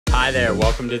Hi there,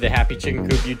 welcome to the Happy Chicken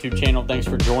Coop YouTube channel. Thanks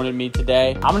for joining me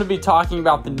today. I'm going to be talking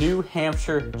about the New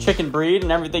Hampshire chicken breed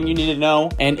and everything you need to know,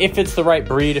 and if it's the right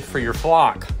breed for your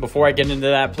flock. Before I get into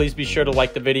that, please be sure to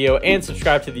like the video and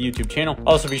subscribe to the YouTube channel.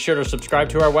 Also be sure to subscribe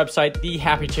to our website,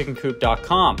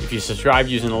 thehappychickencoop.com. If you subscribe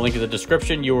using the link in the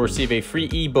description, you will receive a free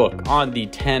ebook on the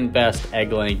 10 best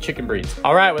egg-laying chicken breeds.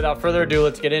 All right, without further ado,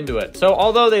 let's get into it. So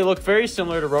although they look very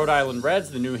similar to Rhode Island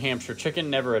Reds, the New Hampshire chicken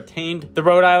never attained the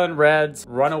Rhode Island Reds'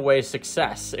 runaway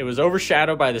success. It was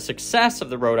overshadowed by the success of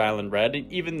the Rhode Island Red,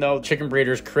 even though chicken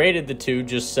breeders created the two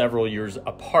just several years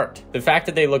apart. The fact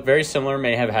that they look very similar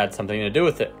may have had something to do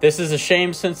with it. This is a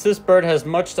shame since this bird has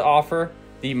much to offer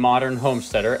the modern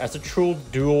homesteader as a true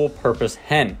dual-purpose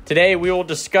hen. Today, we will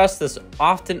discuss this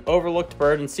often overlooked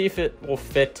bird and see if it will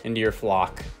fit into your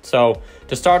flock. So,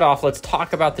 to start off, let's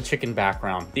talk about the chicken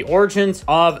background. The origins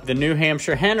of the New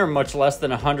Hampshire hen are much less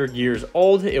than 100 years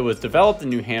old. It was developed in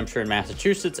New Hampshire and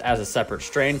Massachusetts as a separate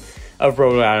strain of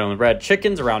Rhode Island Red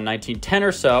chickens around 1910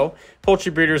 or so.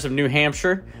 Poultry breeders of New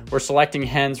Hampshire were selecting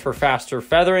hens for faster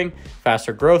feathering,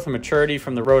 faster growth and maturity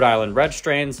from the Rhode Island Red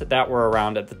strains that were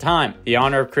around at the time. The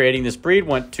honor of creating this breed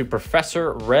went to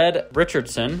Professor Red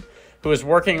Richardson, who was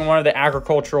working in one of the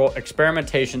agricultural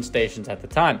experimentation stations at the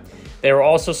time. They were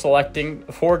also selecting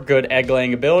for good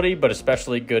egg-laying ability, but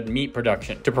especially good meat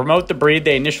production. To promote the breed,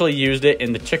 they initially used it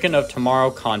in the Chicken of Tomorrow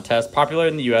contest, popular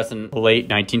in the U.S. in the late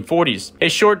 1940s. A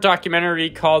short documentary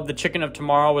called The Chicken of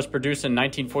Tomorrow was produced in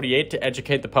 1948 to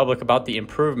educate the public about the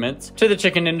improvements to the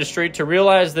chicken industry. To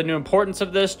realize the new importance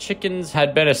of this, chickens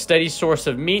had been a steady source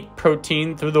of meat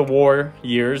protein through the war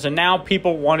years, and now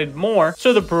people wanted more,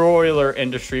 so the broiler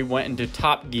industry went into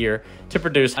top gear to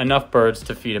produce enough birds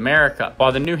to feed America.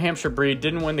 While the New Hampshire breed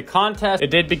didn't win the contest, it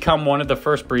did become one of the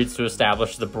first breeds to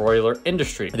establish the broiler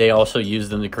industry. They also used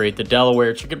them to create the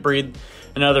Delaware chicken breed,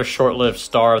 another short-lived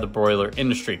star of the broiler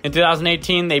industry. In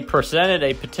 2018, they presented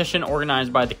a petition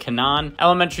organized by the Canaan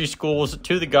Elementary Schools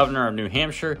to the governor of New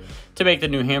Hampshire to make the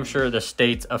New Hampshire the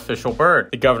state's official bird.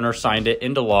 The governor signed it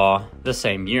into law the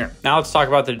same year. Now let's talk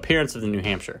about the appearance of the New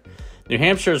Hampshire. New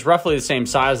Hampshire is roughly the same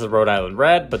size as the Rhode Island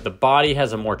Red, but the body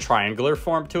has a more triangular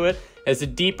form to it. It has a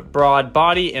deep, broad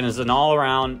body and is an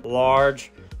all-around large,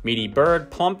 meaty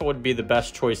bird. Plump would be the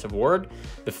best choice of word.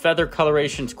 The feather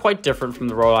coloration is quite different from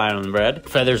the Rhode Island Red.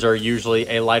 Feathers are usually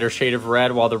a lighter shade of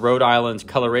red, while the Rhode Island's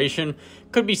coloration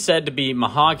could be said to be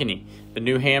mahogany. The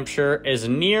New Hampshire is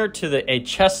near to a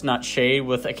chestnut shade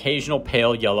with occasional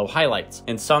pale yellow highlights.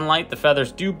 In sunlight, the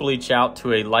feathers do bleach out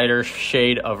to a lighter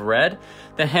shade of red.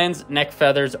 The hen's neck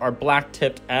feathers are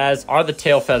black-tipped, as are the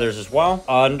tail feathers as well.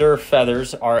 Under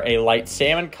feathers are a light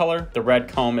salmon color. The red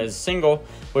comb is single,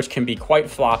 which can be quite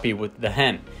floppy with the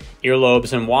hen.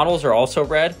 Earlobes and wattles are also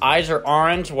red. Eyes are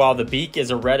orange, while the beak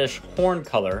is a reddish horn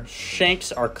color.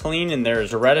 Shanks are clean, and there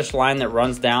is a reddish line that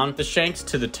runs down the shanks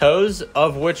to the toes,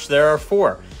 of which there are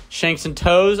 4. Shanks and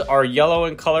toes are yellow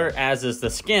in color, as is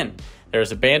the skin. There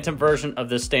is a bantam version of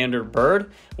this standard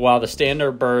bird. While the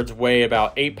standard birds weigh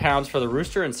about 8 pounds for the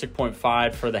rooster and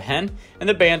 6.5 for the hen, and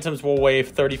the bantams will weigh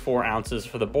 34 ounces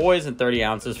for the boys and 30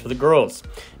 ounces for the girls.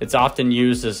 It's often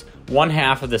used as one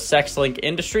half of the sex-link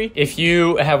industry. If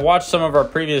you have watched some of our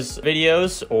previous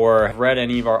videos or have read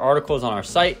any of our articles on our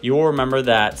site, you will remember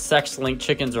that sex-link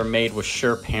chickens are made with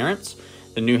sure parents.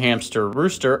 The New Hampshire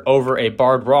rooster over a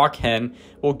barred rock hen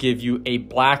will give you a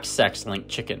black sex-link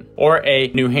chicken. Or a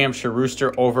New Hampshire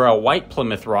rooster over a white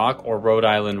Plymouth Rock or Rhode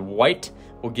Island white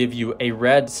will give you a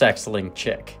red sex-link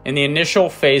chick. In the initial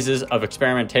phases of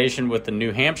experimentation with the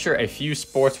New Hampshire, a few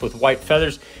sports with white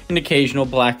feathers and occasional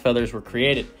black feathers were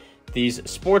created. These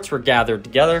sports were gathered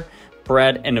together,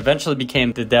 bred, and eventually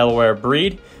became the Delaware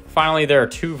breed. Finally, there are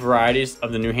 2 varieties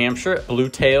of the New Hampshire,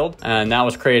 blue-tailed, and that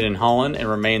was created in Holland and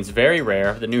remains very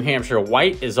rare. The New Hampshire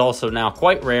white is also now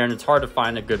quite rare, and it's hard to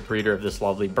find a good breeder of this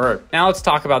lovely bird. Now let's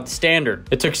talk about the standard.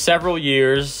 It took several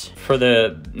years for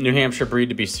the New Hampshire breed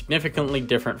to be significantly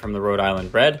different from the Rhode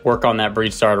Island Red. Work on that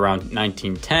breed started around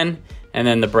 1910. And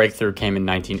then the breakthrough came in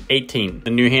 1918.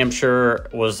 The New Hampshire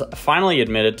was finally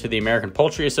admitted to the American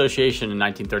Poultry Association in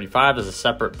 1935 as a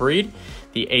separate breed.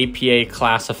 The APA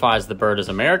classifies the bird as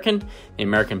American. The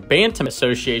American Bantam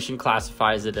Association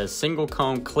classifies it as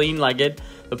single-comb, clean-legged.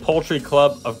 The Poultry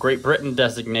Club of Great Britain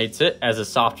designates it as a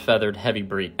soft-feathered heavy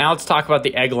breed. Now let's talk about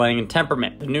the egg laying and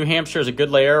temperament. The New Hampshire is a good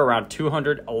layer, around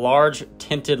 200 large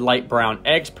tinted light brown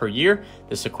eggs per year.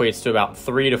 This equates to about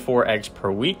 3 to 4 eggs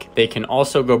per week. They can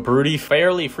also go broody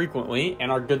fairly frequently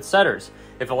and are good setters.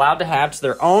 If allowed to hatch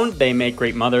their own, they make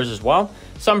great mothers as well.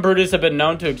 Some brooders have been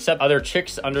known to accept other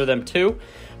chicks under them too,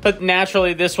 but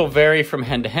naturally this will vary from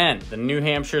hen to hen. The New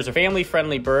Hampshire is a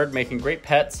family-friendly bird, making great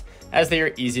pets. as they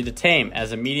are easy to tame.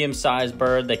 As a medium-sized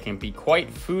bird, they can be quite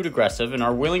food aggressive and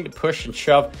are willing to push and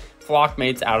shove flock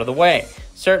mates out of the way.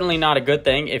 Certainly not a good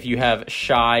thing if you have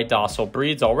shy, docile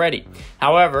breeds already.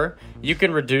 However, you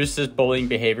can reduce this bullying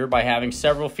behavior by having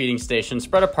several feeding stations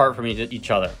spread apart from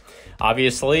each other.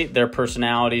 Obviously, their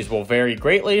personalities will vary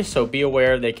greatly, so be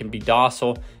aware they can be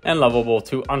docile and lovable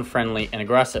to unfriendly and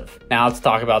aggressive. Now let's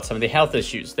talk about some of the health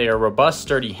issues. They are robust,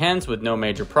 sturdy hens with no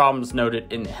major problems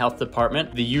noted in the health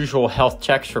department. The usual health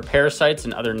checks for parasites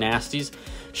and other nasties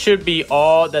should be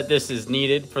all that this is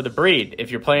needed for the breed.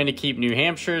 If you're planning to keep New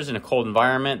Hampshires in a cold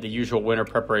environment, the usual winter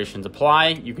preparations apply.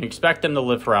 You can expect them to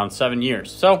live for around 7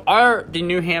 years. So are the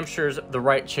New Hampshires the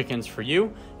right chickens for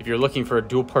you? If you're looking for a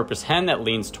dual purpose hen that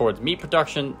leans towards meat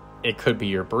production, it could be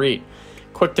your breed.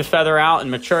 Quick to feather out and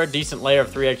mature, decent layer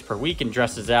of 3 eggs per week and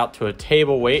dresses out to a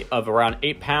table weight of around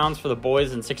 8 pounds for the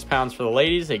boys and 6 pounds for the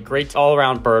ladies. A great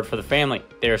all-around bird for the family.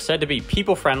 They are said to be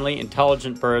people-friendly,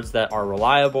 intelligent birds that are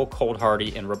reliable,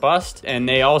 cold-hardy, and robust. And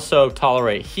they also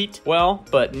tolerate heat well,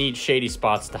 but need shady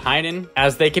spots to hide in.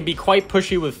 As they can be quite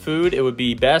pushy with food, it would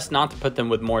be best not to put them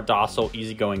with more docile,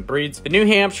 easygoing breeds. The New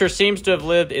Hampshire seems to have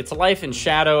lived its life in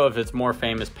shadow of its more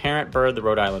famous parent bird, the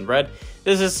Rhode Island Red.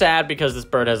 This is sad because this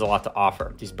bird has a lot to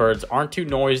offer. These birds aren't too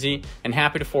noisy and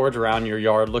happy to forage around your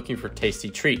yard looking for tasty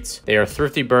treats. They are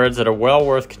thrifty birds that are well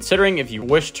worth considering if you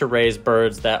wish to raise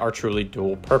birds that are truly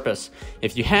dual purpose.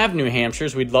 If you have New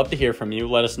Hampshires, we'd love to hear from you.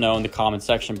 Let us know in the comment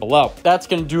section below. That's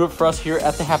going to do it for us here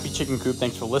at the Happy Chicken Coop.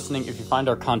 Thanks for listening. If you find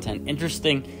our content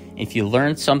interesting, if you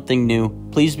learned something new,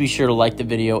 please be sure to like the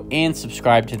video and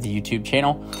subscribe to the YouTube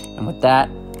channel. And with that,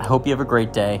 I hope you have a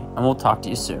great day and we'll talk to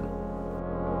you soon.